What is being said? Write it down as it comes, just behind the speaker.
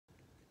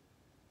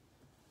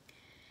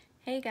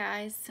Hey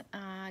guys,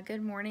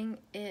 good morning.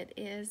 It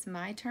is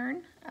my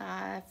turn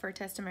for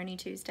Testimony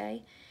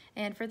Tuesday.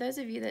 And for those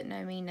of you that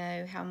know me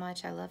know how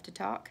much I love to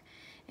talk.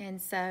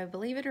 And so,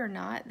 believe it or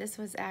not, this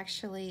was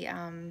actually,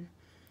 I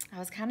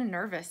was kind of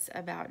nervous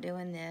about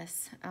doing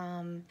this.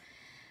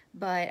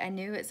 But I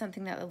knew it's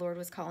something that the Lord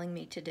was calling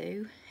me to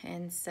do.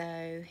 And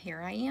so, here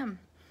I am.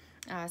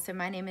 So,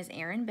 my name is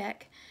Erin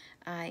Beck.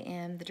 I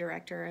am the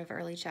Director of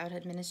Early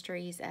Childhood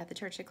Ministries at the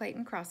Church of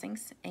Clayton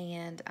Crossings.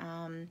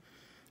 And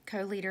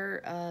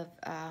co-leader of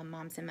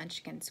Moms and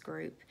Munchkins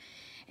group.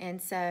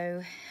 And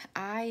so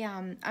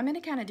I'm going to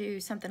kind of do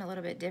something a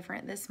little bit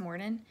different this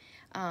morning.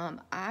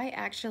 I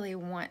actually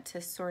want to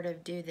sort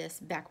of do this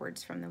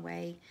backwards from the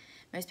way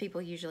most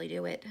people usually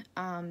do it.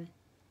 I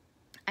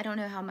don't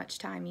know how much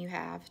time you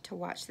have to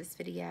watch this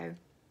video.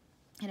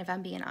 And if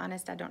I'm being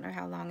honest, I don't know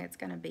how long it's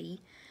going to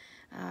be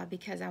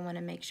because I want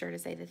to make sure to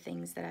say the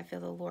things that I feel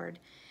the Lord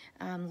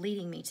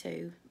leading me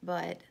to.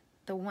 But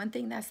the one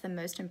thing that's the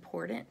most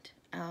important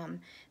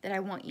that I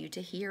want you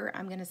to hear,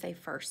 I'm going to say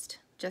first,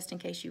 just in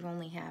case you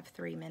only have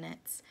 3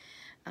 minutes.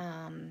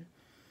 When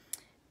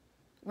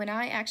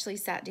I actually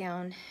sat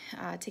down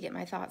to get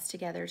my thoughts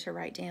together to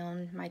write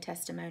down my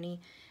testimony,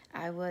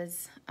 I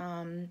was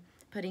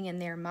putting in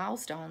there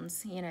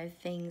milestones,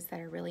 things that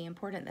are really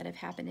important that have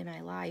happened in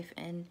my life.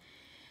 And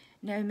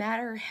no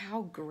matter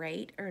how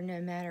great or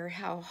no matter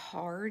how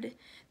hard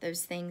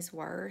those things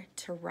were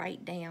to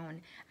write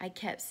down, I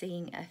kept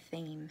seeing a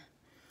theme.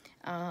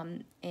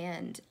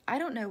 And I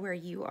don't know where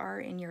you are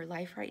in your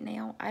life right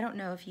now. I don't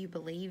know if you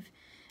believe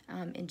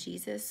in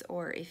Jesus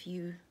or if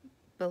you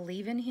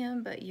believe in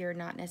him, but you're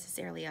not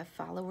necessarily a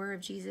follower of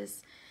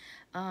Jesus.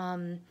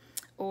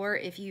 Or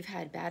if you've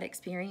had bad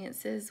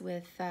experiences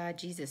with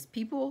Jesus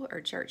people or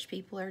church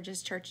people or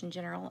just church in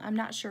general. I'm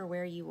not sure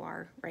where you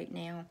are right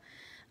now.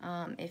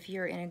 If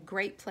you're in a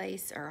great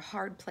place or a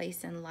hard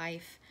place in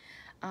life,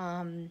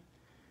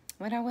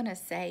 what I want to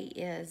say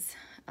is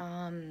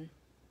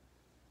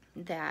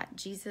that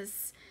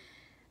Jesus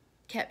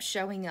kept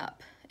showing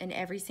up in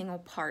every single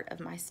part of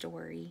my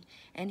story,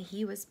 and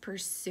he was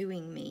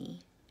pursuing me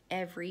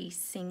every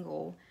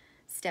single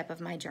step of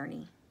my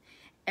journey.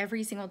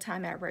 Every single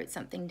time I wrote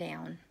something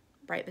down,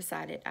 right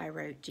beside it, I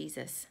wrote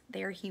Jesus.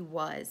 There he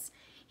was.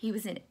 He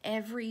was in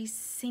every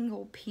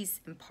single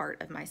piece and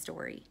part of my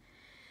story.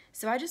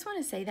 So I just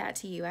want to say that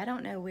to you. I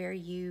don't know where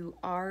you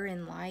are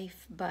in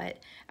life, but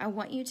I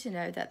want you to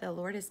know that the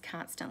Lord is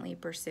constantly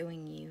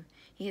pursuing you.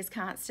 He is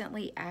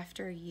constantly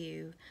after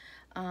you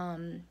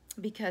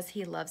because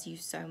he loves you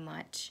so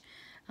much.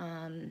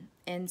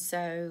 And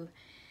so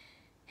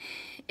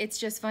it's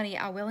just funny.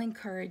 I will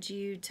encourage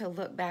you to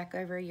look back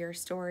over your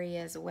story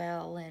as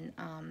well. And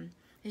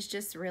it's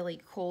just really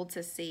cool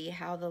to see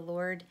how the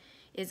Lord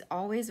is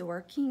always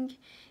working,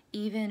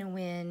 even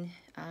when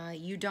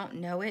you don't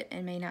know it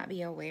and may not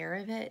be aware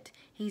of it.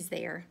 He's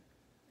there.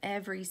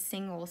 Every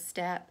single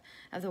step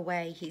of the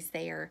way, he's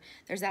there.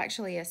 There's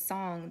actually a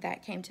song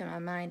that came to my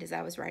mind as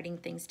I was writing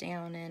things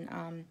down,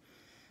 and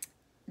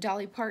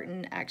Dolly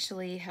Parton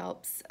actually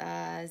helps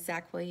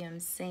Zach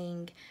Williams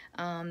sing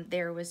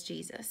There Was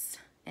Jesus.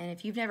 And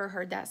if you've never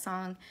heard that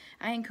song,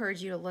 I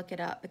encourage you to look it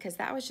up because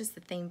that was just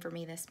the theme for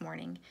me this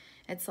morning.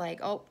 It's like,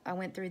 oh, I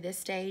went through this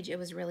stage. It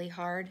was really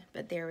hard,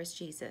 but there was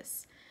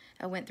Jesus.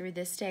 I went through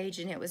this stage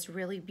and it was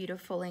really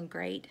beautiful and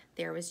great.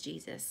 There was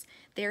Jesus.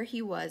 There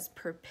he was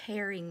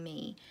preparing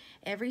me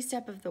every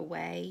step of the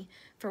way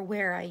for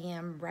where I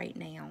am right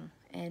now.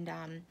 And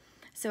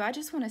so I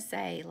just want to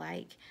say,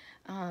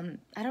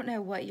 I don't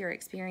know what your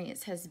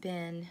experience has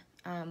been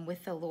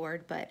with the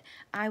Lord, but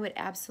I would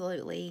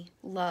absolutely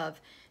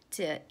love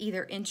to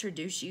either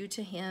introduce you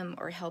to him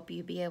or help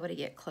you be able to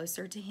get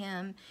closer to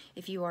him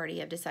if you already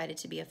have decided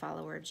to be a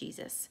follower of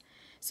Jesus.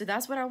 So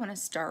that's what I want to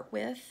start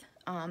with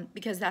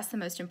because that's the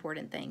most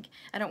important thing.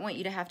 I don't want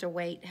you to have to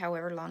wait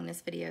however long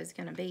this video is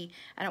going to be.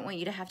 I don't want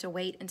you to have to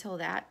wait until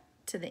that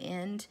to the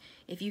end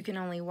if you can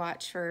only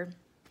watch for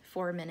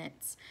 4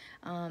 minutes.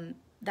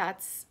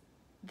 That's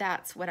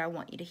what I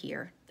want you to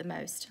hear the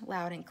most,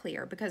 loud and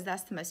clear, because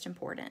that's the most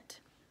important.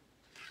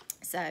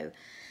 So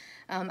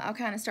I'll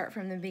kind of start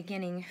from the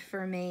beginning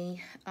for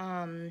me.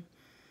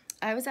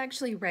 I was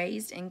actually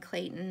raised in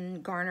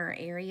Clayton, Garner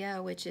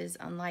area, which is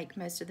unlike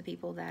most of the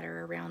people that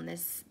are around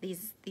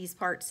these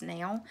parts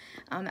now.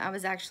 I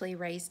was actually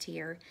raised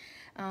here,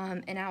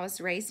 and I was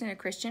raised in a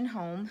Christian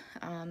home.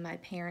 My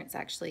parents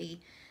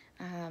actually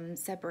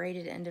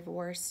separated and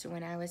divorced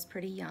when I was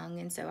pretty young,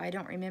 and so I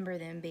don't remember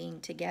them being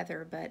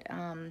together, but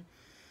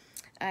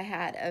I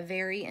had a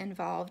very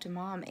involved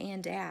mom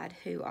and dad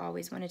who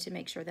always wanted to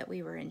make sure that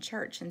we were in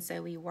church, and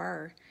so we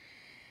were.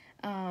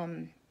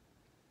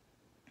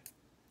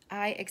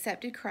 I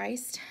accepted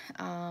Christ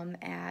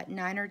at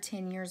 9 or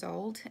 10 years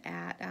old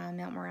at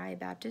Mount Moriah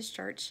Baptist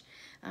Church,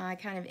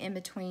 kind of in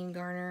between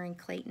Garner and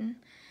Clayton.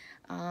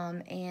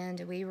 And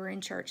we were in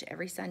church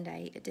every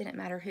Sunday. It didn't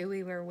matter who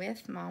we were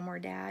with, mom or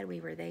dad, we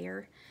were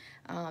there.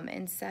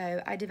 And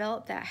so I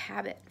developed that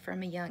habit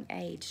from a young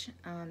age,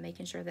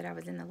 making sure that I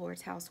was in the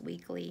Lord's house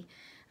weekly.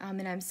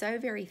 And I'm so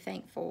very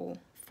thankful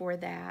for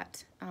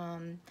that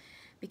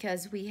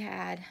because we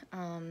had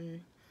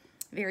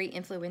very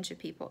influential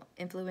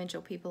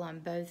people on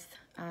both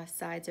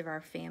sides of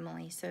our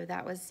family. So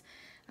that was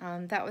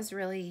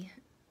really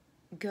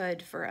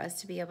good for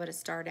us to be able to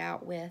start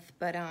out with.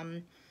 But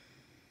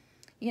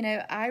you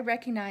know, I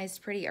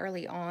recognized pretty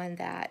early on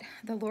that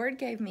the Lord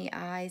gave me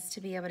eyes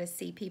to be able to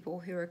see people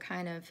who are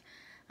kind of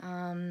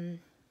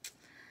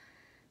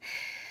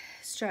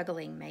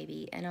struggling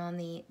maybe, and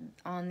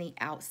on the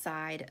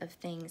outside of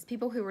things,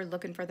 people who were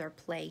looking for their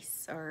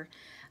place, or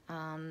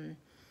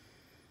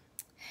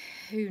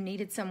who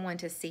needed someone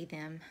to see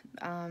them.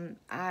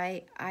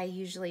 I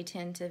usually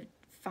tend to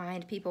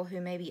find people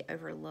who may be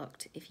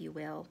overlooked, if you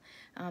will.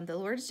 The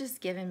Lord's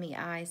just given me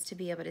eyes to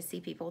be able to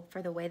see people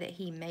for the way that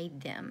He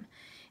made them.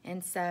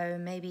 And so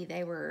maybe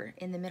they were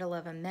in the middle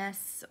of a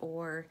mess,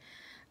 or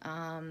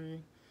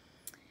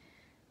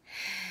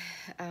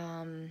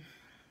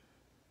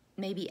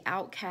maybe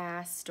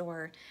outcast,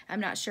 or I'm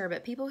not sure,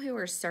 but people who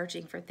are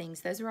searching for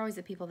things, those were always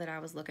the people that I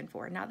was looking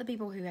for, not the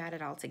people who had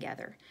it all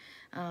together.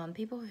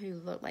 People who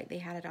looked like they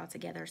had it all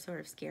together sort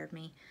of scared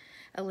me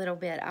a little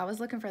bit. I was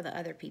looking for the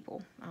other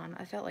people.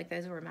 I felt like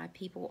those were my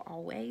people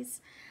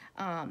always.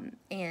 And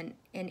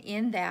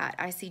in that,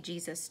 I see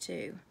Jesus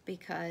too,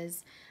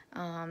 because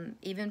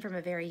even from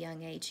a very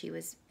young age, he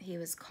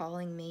was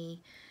calling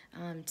me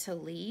to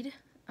lead,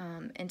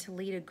 and to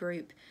lead a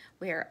group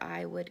where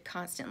I would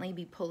constantly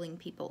be pulling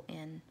people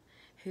in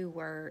who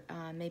were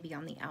maybe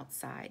on the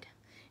outside.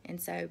 And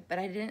so, but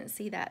I didn't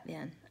see that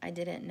then. I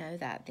didn't know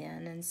that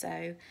then. And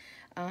so,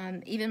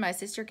 even my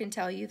sister can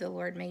tell you the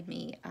Lord made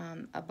me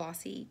a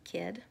bossy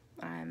kid.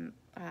 I'm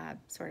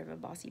sort of a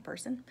bossy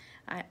person.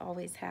 I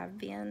always have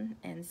been.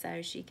 And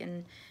so she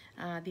can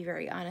be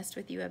very honest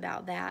with you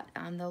about that.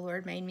 The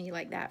Lord made me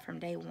like that from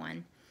day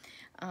one.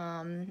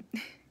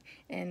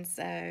 And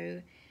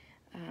so,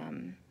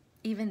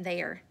 even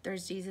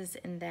there's Jesus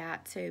in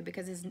that too,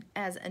 because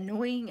as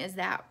annoying as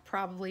that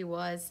probably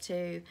was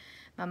to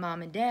my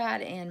mom and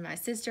dad and my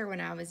sister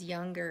when I was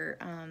younger,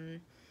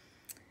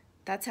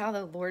 that's how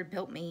the Lord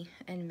built me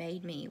and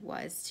made me,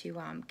 was to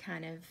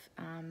kind of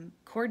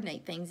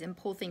coordinate things and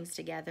pull things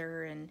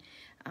together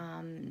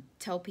and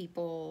tell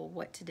people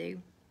what to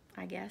do,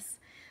 I guess.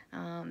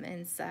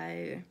 And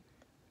so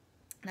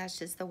that's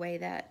just the way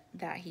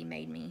that He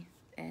made me.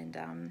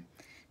 And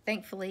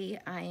thankfully,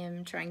 I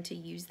am trying to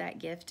use that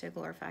gift to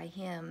glorify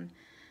Him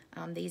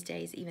these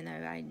days, even though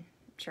I'm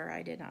sure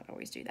I did not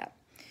always do that.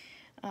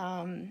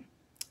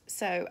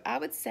 So I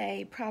would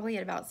say probably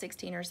at about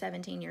 16 or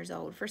 17 years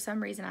old, for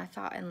some reason I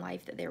thought in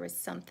life that there was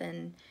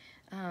something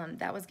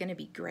that was going to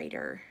be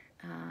greater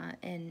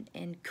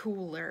and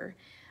cooler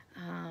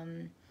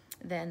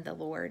than the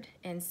Lord.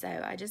 And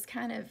so I just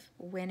kind of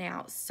went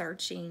out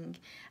searching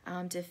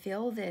to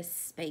fill this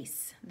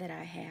space that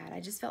I had. I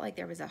just felt like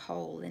there was a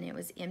hole and it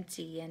was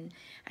empty, and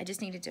I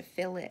just needed to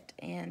fill it.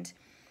 And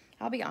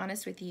I'll be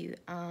honest with you,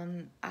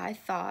 I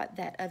thought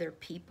that other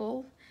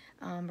people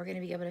were going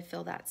to be able to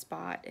fill that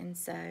spot. And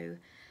so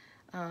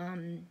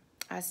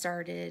I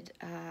started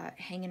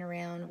hanging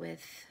around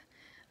with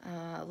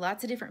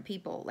lots of different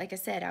people. Like I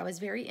said, I was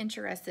very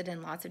interested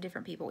in lots of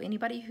different people.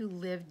 Anybody who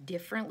lived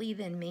differently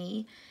than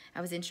me,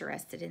 I was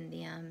interested in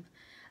them.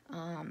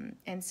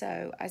 And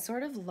so I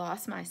sort of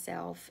lost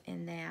myself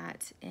in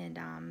that. And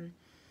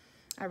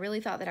I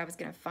really thought that I was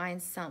going to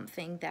find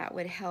something that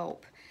would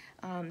help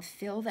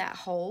fill that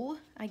hole,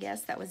 I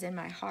guess, that was in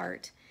my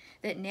heart,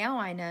 that now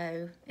I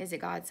know is a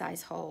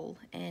God-sized hole,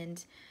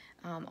 and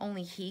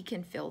only He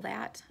can fill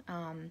that.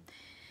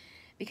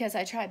 Because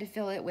I tried to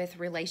fill it with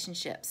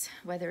relationships,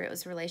 whether it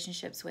was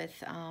relationships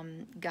with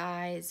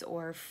guys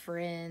or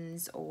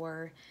friends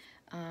or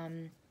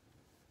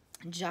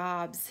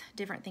jobs,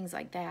 different things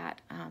like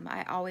that.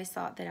 I always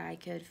thought that I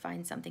could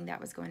find something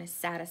that was going to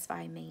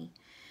satisfy me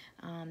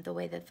the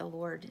way that the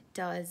Lord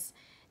does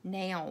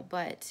now.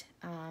 But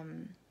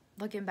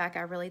looking back,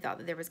 I really thought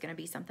that there was going to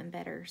be something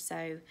better.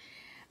 So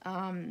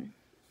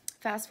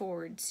fast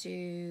forward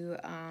to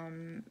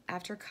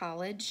after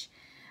college,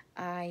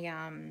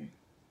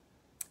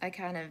 I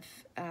kind of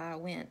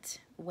went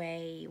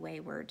way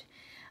wayward,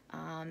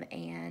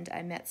 and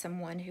I met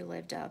someone who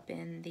lived up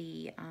in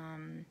the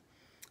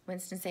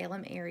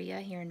Winston-Salem area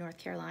here in North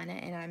Carolina,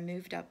 and I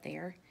moved up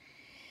there.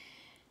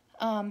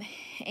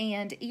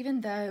 And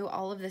even though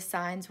all of the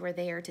signs were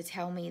there to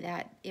tell me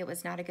that it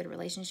was not a good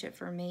relationship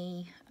for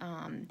me,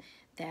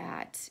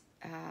 that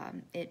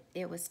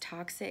it was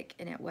toxic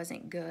and it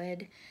wasn't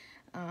good,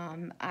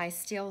 I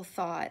still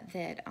thought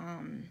that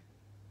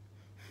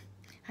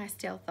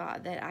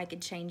I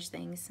could change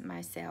things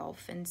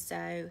myself. And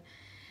so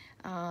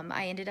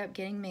I ended up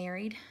getting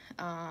married,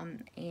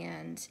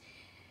 and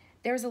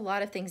there was a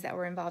lot of things that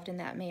were involved in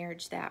that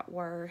marriage that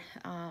were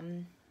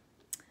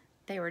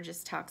they were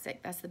just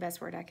toxic. That's the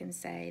best word I can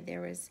say.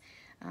 There was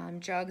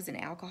drugs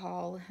and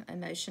alcohol,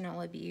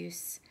 emotional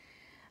abuse.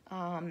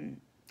 I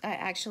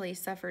actually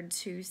suffered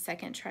 2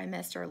 second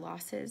trimester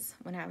losses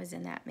when I was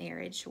in that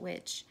marriage,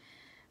 which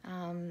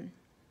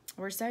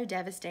were so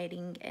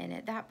devastating. And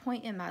at that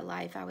point in my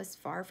life, I was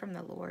far from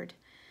the Lord.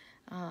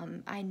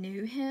 I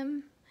knew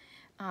him,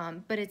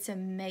 but it's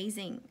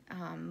amazing.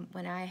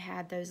 When I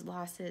had those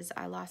losses,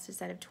 I lost a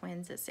set of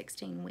twins at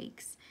 16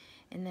 weeks.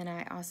 And then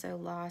I also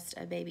lost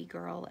a baby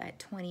girl at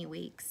 20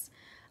 weeks.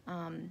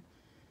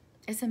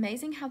 It's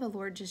amazing how the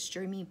Lord just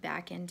drew me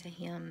back into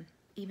him,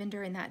 even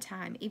during that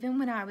time. Even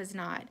when I was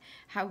not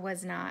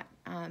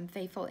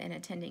faithful in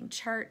attending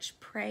church,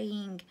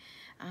 praying.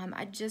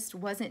 I just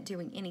wasn't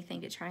doing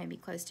anything to try and be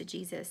close to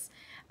Jesus.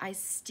 I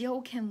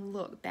still can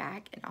look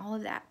back at all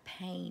of that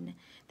pain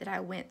that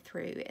I went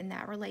through in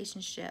that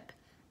relationship,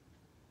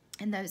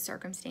 in those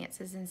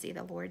circumstances, and see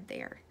the Lord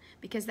there.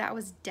 Because that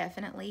was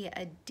definitely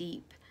a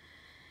deep,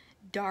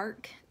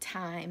 dark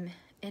time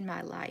in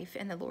my life,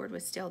 and the Lord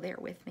was still there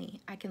with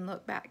me. I can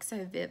look back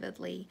so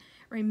vividly,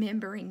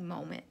 remembering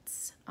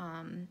moments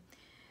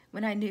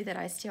when I knew that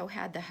I still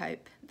had the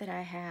hope that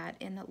I had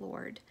in the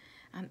Lord.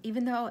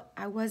 Even though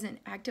I wasn't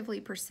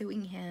actively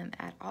pursuing him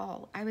at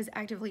all, I was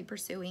actively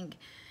pursuing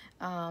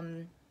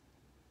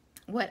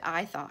what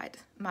I thought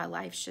my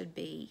life should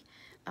be,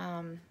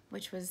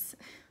 which was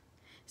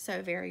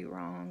so very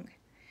wrong.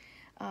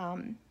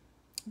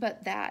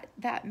 But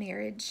that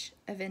marriage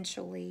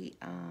eventually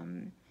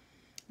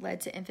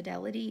led to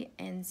infidelity,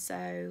 and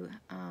so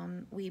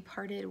we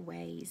parted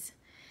ways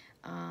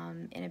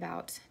in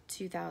about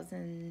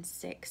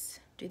 2005,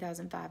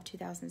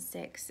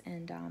 2006,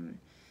 and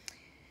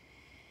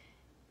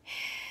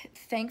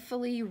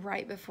thankfully,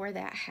 right before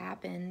that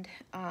happened,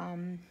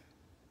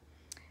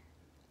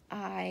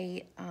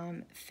 I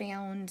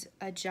found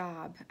a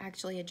job.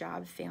 Actually, a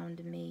job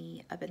found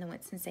me up in the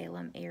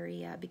Winston-Salem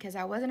area because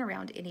I wasn't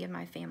around any of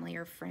my family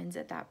or friends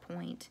at that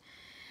point.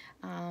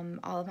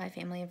 All of my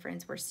family and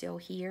friends were still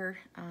here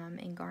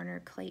in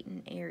Garner,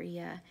 Clayton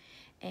area.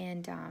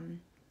 And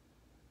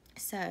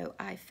so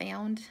I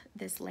found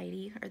this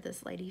lady, or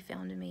this lady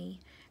found me.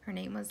 Her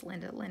name was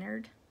Linda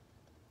Leonard.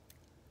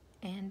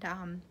 And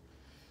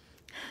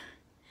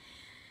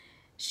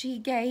she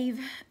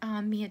gave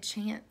me a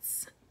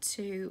chance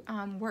to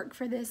work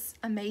for this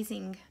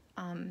amazing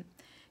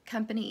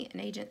company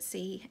and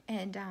agency.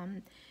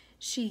 And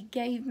she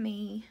gave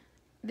me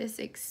this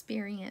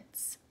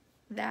experience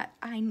that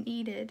I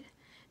needed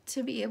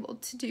to be able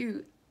to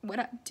do what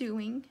I'm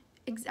doing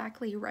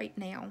exactly right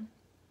now.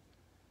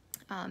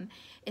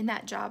 In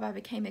that job, I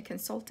became a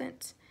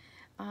consultant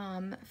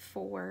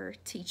for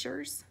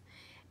teachers,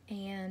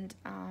 and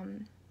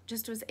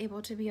just was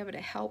able to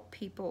help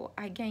people.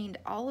 I gained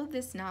all of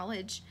this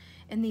knowledge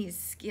and these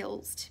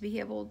skills to be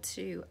able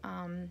to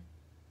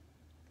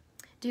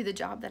do the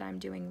job that I'm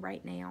doing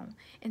right now.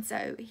 And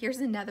so here's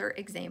another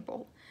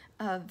example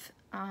of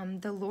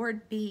the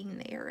Lord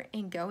being there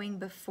and going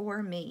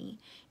before me,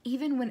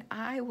 even when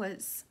I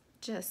was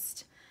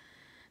just,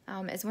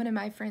 as one of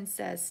my friends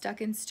says,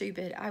 stuck and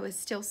stupid. I was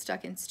still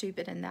stuck and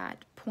stupid in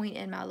that point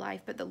in my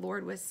life, but the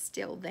Lord was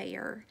still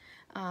there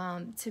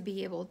to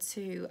be able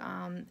to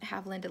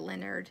have Linda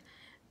Leonard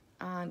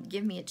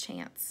give me a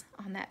chance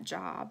on that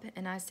job.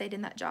 And I stayed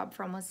in that job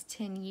for almost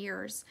 10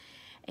 years.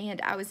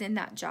 And I was in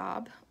that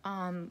job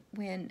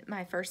when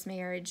my first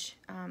marriage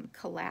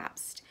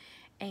collapsed.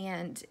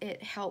 And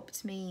it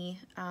helped me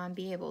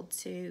be able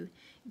to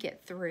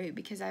get through,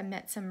 because I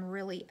met some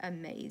really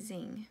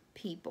amazing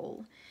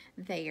people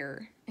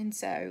there. And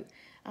so,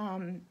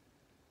 the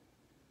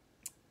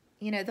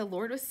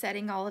Lord was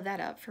setting all of that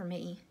up for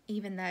me,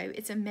 even though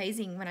it's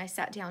amazing when I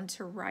sat down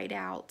to write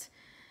out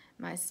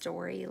my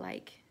story,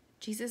 like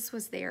Jesus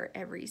was there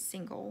every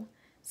single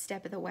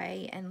step of the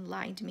way and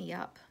lined me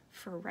up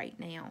for right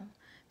now,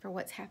 for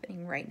what's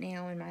happening right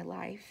now in my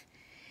life.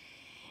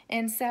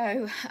 And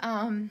so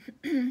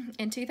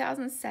in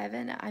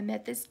 2007, I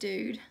met this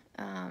dude,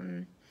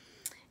 and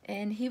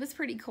he was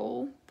pretty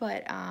cool,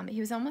 but he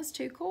was almost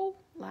too cool.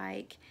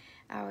 Like,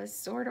 I was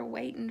sort of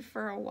waiting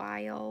for a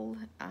while.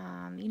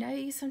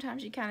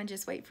 Sometimes you kind of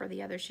just wait for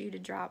the other shoe to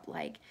drop.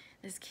 Like,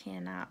 this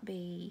can't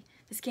be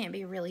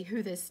really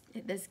who this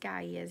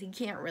guy is. He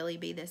can't really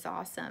be this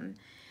awesome.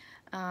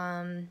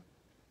 And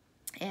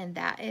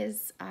that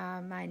is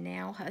my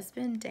now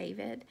husband,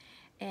 David.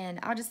 And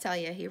I'll just tell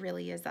you, he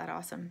really is that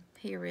awesome.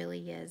 He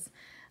really is.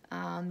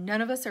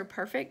 None of us are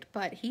perfect,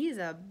 but he's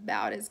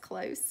about as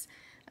close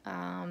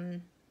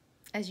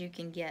as you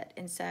can get.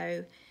 And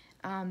so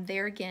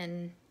there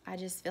again, I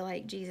just feel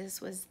like Jesus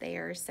was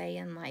there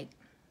saying, like,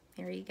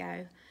 here you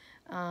go.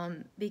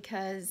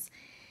 Because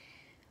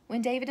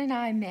when David and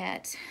I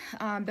met,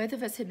 both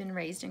of us had been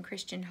raised in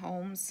Christian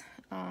homes.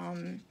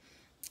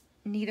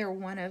 Neither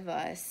one of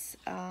us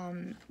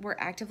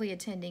were actively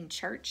attending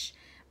church,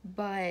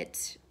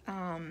 but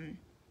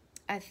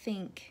I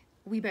think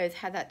we both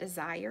had that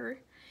desire.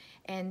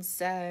 And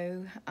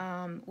so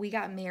we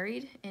got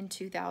married in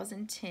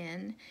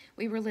 2010.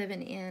 We were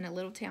living in a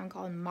little town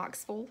called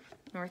Mocksville,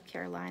 North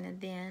Carolina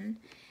then.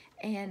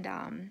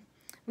 And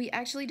we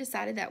actually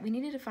decided that we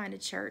needed to find a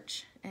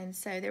church. And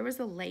so there was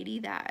a lady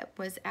that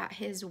was at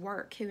his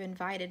work who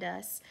invited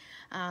us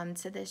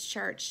to this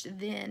church.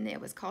 Then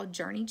it was called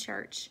Journey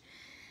Church.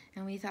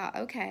 And we thought,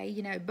 okay,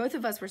 you know, both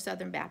of us were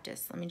Southern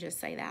Baptists. Let me just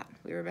say that.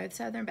 We were both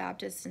Southern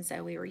Baptists, and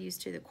so we were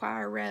used to the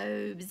choir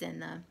robes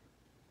and the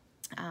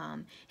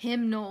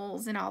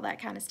hymnals and all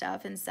that kind of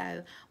stuff. And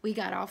so we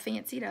got all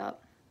fancied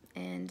up,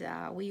 and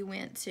we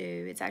went to,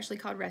 it's actually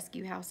called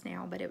Rescue House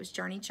now, but it was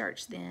Journey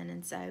Church then.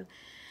 And so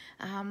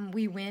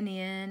we went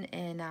in,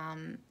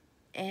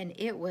 and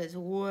it was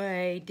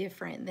way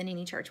different than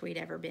any church we'd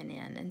ever been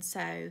in. And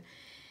so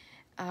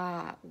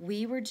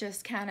we were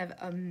just kind of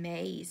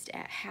amazed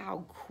at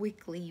how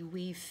quickly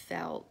we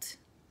felt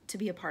to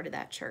be a part of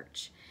that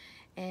church.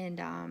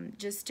 And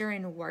just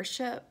during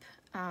worship,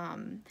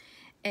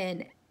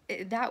 and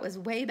that was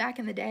way back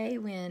in the day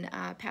when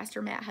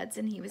Pastor Matt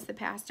Hudson, he was the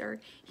pastor,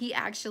 he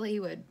actually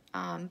would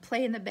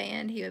play in the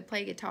band, he would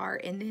play guitar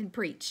and then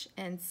preach.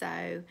 And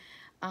so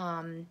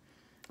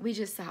we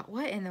just thought,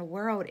 what in the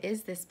world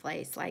is this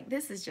place? Like,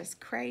 this is just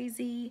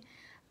crazy.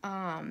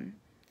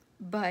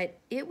 But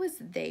it was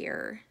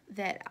there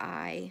that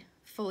I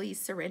fully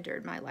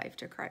surrendered my life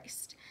to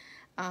Christ.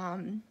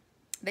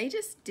 They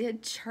just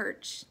did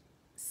church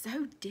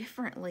so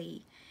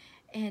differently.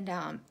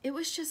 And it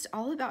was just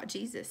all about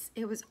Jesus.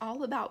 It was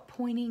all about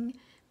pointing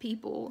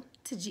people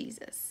to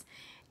Jesus.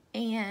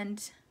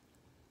 And,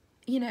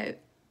 you know,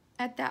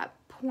 at that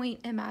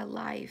point in my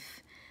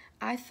life,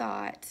 I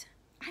thought,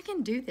 I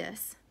can do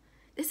this.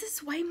 This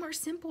is way more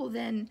simple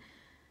than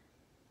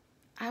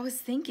I was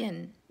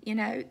thinking, you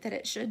know, that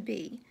it should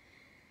be.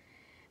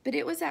 But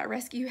it was at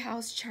Rescue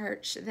House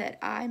Church that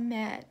I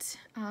met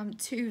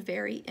two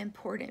very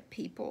important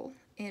people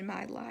in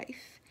my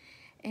life.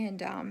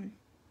 And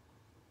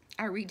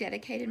I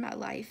rededicated my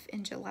life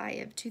in July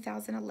of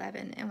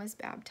 2011 and was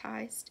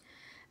baptized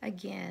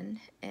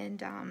again.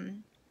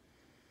 And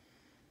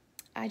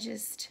I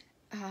just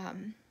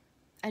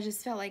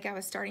felt like I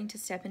was starting to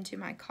step into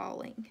my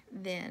calling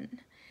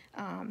then.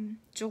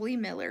 Julie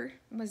Miller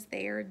was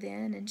there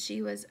then, and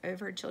she was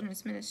over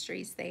children's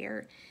ministries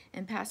there,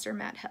 and Pastor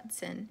Matt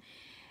Hudson.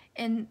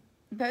 And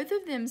both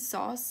of them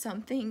saw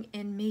something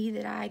in me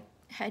that I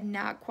had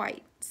not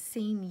quite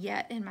seen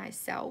yet in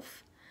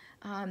myself.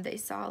 They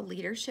saw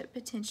leadership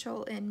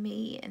potential in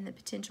me and the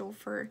potential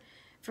for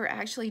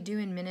actually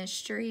doing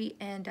ministry.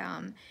 And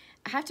I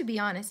have to be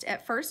honest,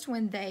 at first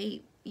when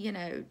they, you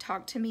know,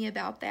 talked to me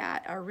about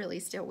that, I really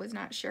still was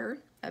not sure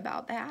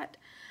about that.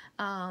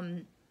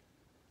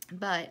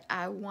 But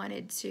I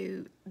wanted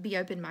to be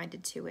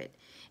open-minded to it.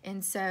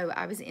 And so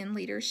I was in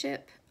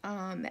leadership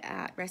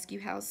at Rescue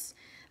House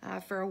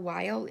for a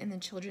while in the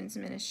children's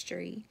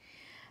ministry.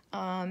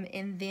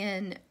 And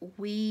then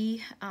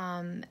we,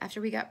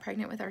 after we got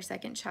pregnant with our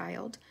second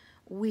child,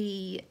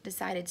 we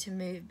decided to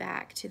move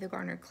back to the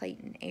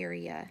Garner-Clayton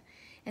area.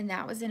 And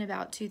that was in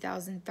about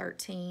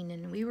 2013.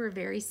 And we were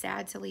very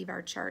sad to leave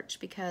our church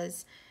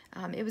because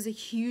it was a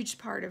huge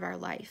part of our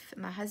life.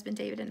 My husband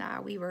David and I,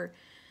 we were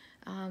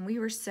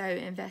so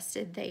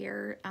invested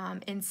there,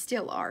 and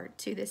still are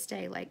to this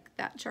day. Like,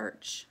 that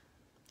church,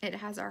 it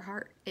has our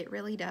heart. It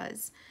really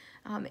does.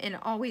 And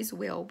always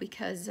will,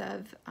 because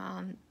of,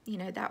 you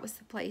know, that was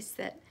the place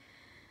that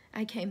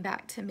I came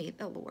back to meet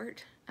the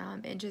Lord,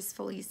 and just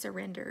fully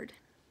surrendered.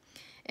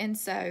 And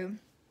so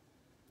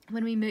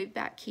when we moved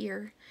back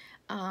here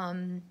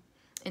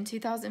in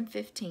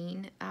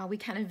 2015, we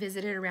kind of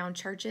visited around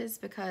churches,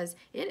 because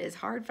it is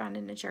hard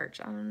finding a church.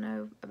 I don't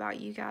know about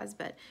you guys,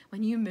 but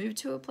when you move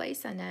to a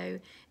place, I know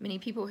many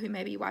people who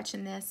may be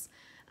watching this,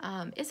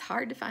 it's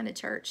hard to find a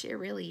church. It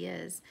really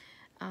is.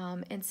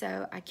 And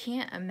so I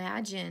can't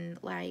imagine,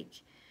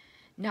 like,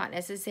 not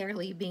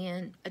necessarily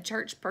being a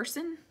church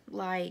person.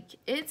 Like,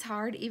 it's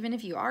hard, even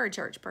if you are a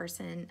church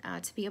person,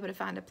 to be able to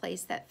find a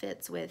place that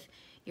fits with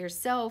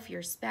yourself,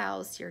 your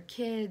spouse, your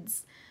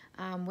kids,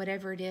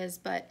 whatever it is.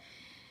 But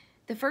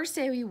the first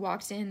day we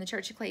walked in the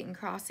Church of Clayton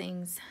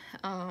Crossings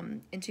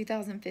in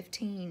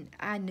 2015,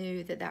 I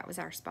knew that that was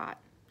our spot.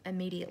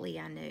 Immediately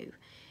I knew.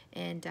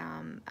 And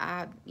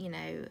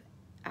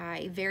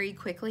I very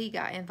quickly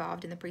got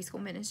involved in the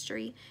preschool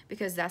ministry,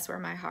 because that's where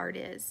my heart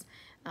is.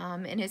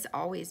 And it's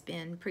always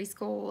been,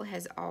 preschool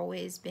has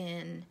always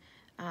been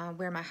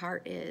where my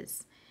heart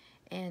is.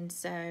 And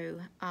so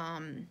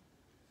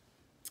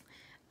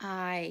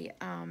I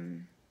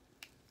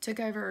took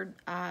over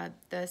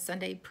the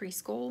Sunday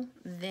preschool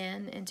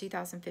then in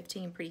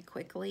 2015 pretty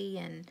quickly.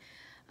 And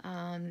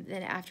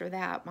then after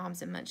that,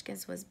 Moms and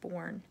Munchkins was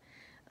born.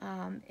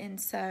 And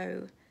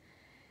so,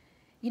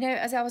 you know,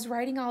 as I was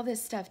writing all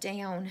this stuff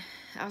down,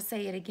 I'll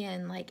say it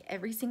again, like,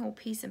 every single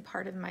piece and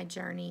part of my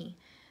journey,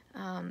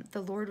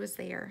 the Lord was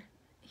there.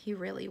 He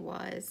really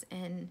was.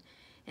 And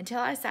until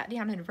I sat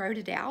down and wrote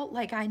it out,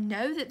 like, I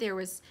know that there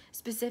was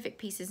specific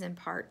pieces and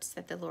parts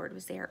that the Lord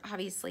was there,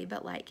 obviously,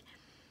 but, like,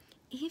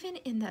 even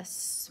in the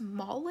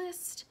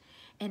smallest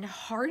and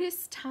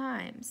hardest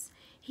times,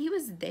 He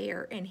was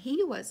there, and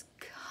He was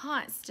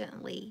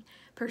constantly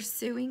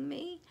pursuing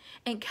me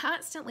and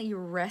constantly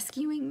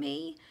rescuing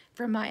me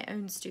from my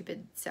own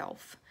stupid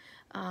self,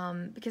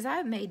 because I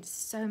have made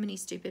so many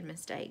stupid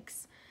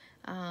mistakes,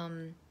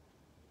 and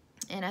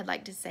I'd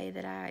like to say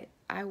that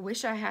I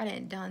wish I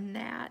hadn't done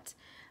that,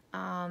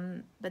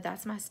 But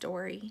that's my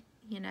story.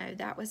 You know,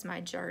 that was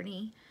my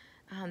journey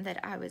that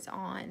I was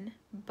on.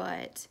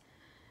 But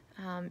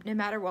no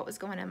matter what was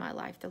going on in my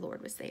life, the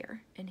Lord was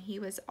there. And He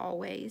was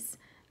always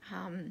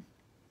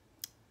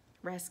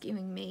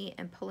rescuing me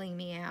and pulling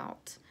me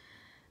out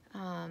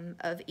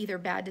of either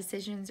bad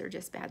decisions or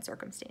just bad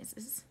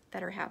circumstances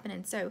that are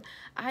happening. So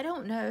I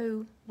don't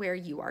know where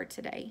you are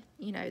today.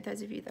 You know,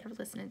 those of you that are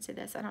listening to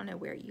this, I don't know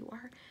where you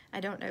are. I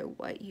don't know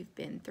what you've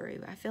been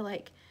through. I feel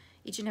like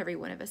each and every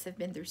one of us have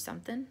been through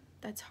something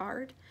that's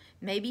hard.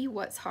 Maybe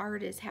what's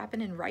hard is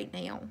happening right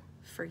now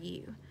for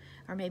you,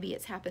 or maybe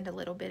it's happened a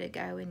little bit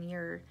ago and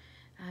you're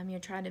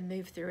trying to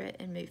move through it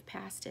and move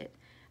past it.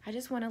 I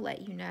just want to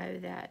let you know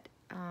that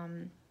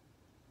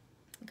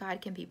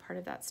God can be part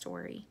of that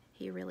story.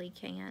 He really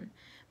can,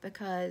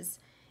 because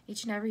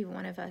each and every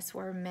one of us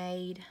were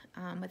made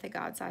with a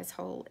God-sized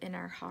hole in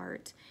our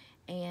heart,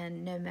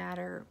 and no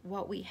matter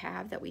what we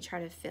have that we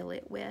try to fill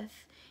it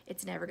with,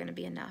 it's never going to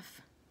be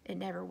enough. It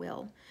never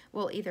will.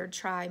 We'll either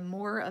try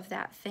more of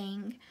that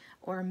thing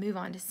or move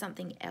on to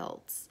something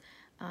else.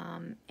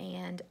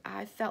 And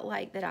I felt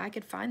like that I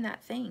could find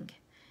that thing,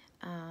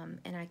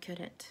 and I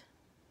couldn't,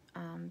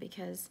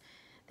 because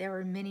there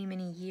were many,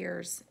 many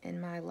years in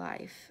my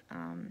life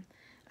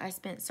I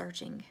spent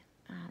searching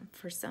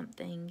for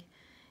something,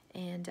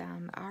 and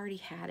I already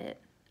had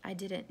it. I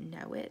didn't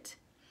know it,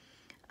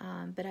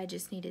 but I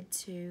just needed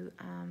to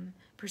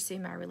pursue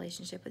my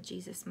relationship with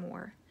Jesus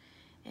more.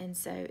 And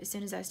so as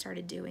soon as I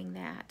started doing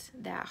that,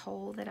 that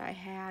hole that I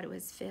had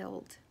was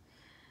filled.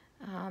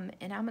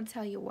 And I'm going to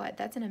tell you what,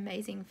 that's an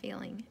amazing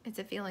feeling. It's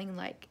a feeling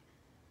like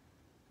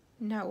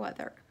no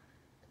other.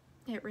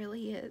 It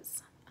really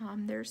is.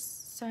 There's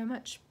so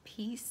much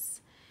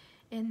peace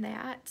in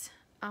that,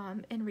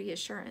 and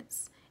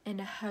reassurance and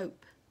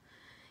hope.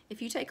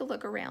 If you take a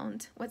look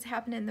around what's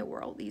happening in the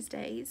world these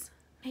days,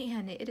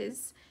 man, it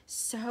is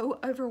so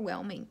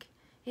overwhelming.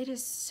 It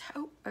is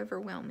so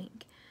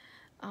overwhelming.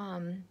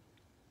 And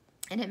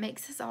it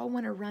makes us all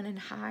want to run and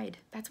hide.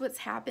 That's what's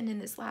happened in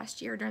this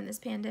last year during this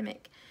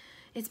pandemic.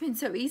 It's been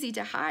so easy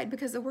to hide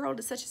because the world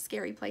is such a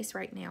scary place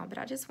right now. But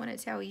I just want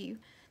to tell you,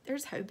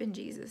 there's hope in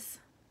Jesus.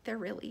 There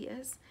really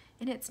is.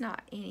 And it's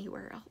not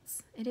anywhere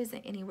else. It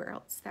isn't anywhere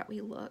else that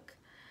we look.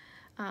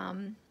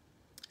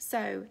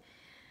 So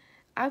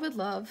I would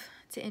love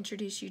to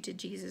introduce you to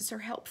Jesus or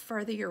help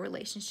further your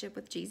relationship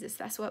with Jesus.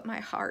 That's what my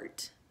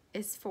heart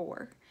is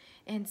for.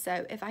 And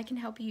so if I can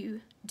help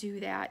you do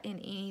that in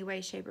any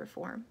way, shape, or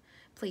form,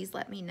 please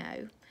let me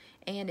know.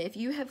 And if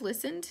you have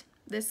listened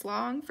this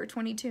long, for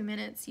 22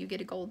 minutes, you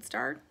get a gold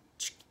star,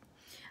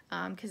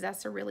 because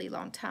that's a really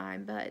long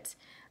time. But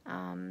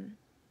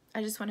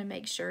I just want to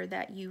make sure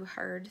that you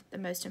heard the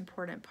most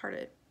important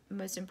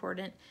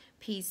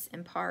piece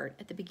and part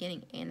at the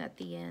beginning and at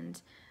the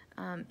end,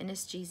 and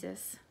it's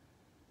Jesus.